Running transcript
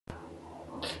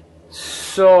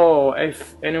So,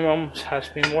 if anyone has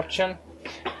been watching,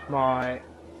 my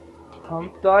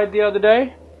pump died the other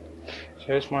day. So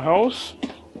here's my hose.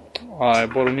 I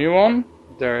bought a new one.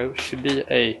 There should be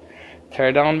a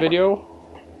teardown video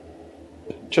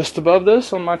just above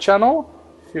this on my channel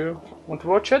if you want to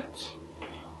watch it.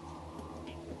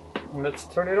 Let's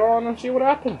turn it on and see what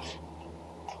happens.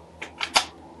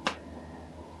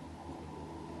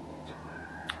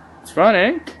 It's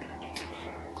running.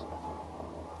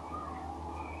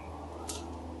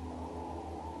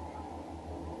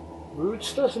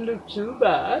 Roots doesn't look too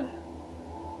bad.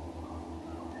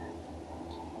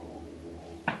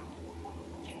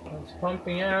 It's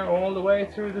pumping air all the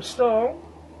way through the stall.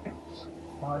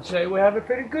 I'd say we have a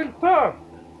pretty good pump.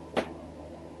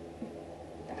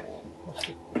 What's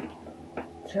the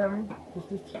temp? Does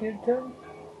this give temp?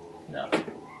 No.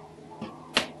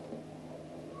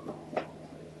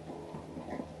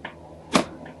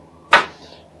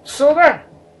 So there.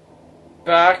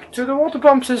 Back to the water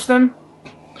pump system.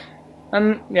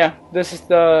 And yeah, this is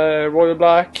the Royal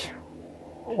Black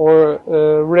or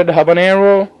Red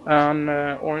Habanero and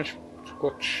Orange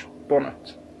Scotch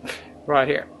Bonnet right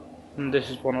here. And this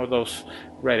is one of those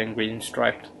red and green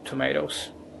striped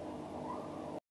tomatoes.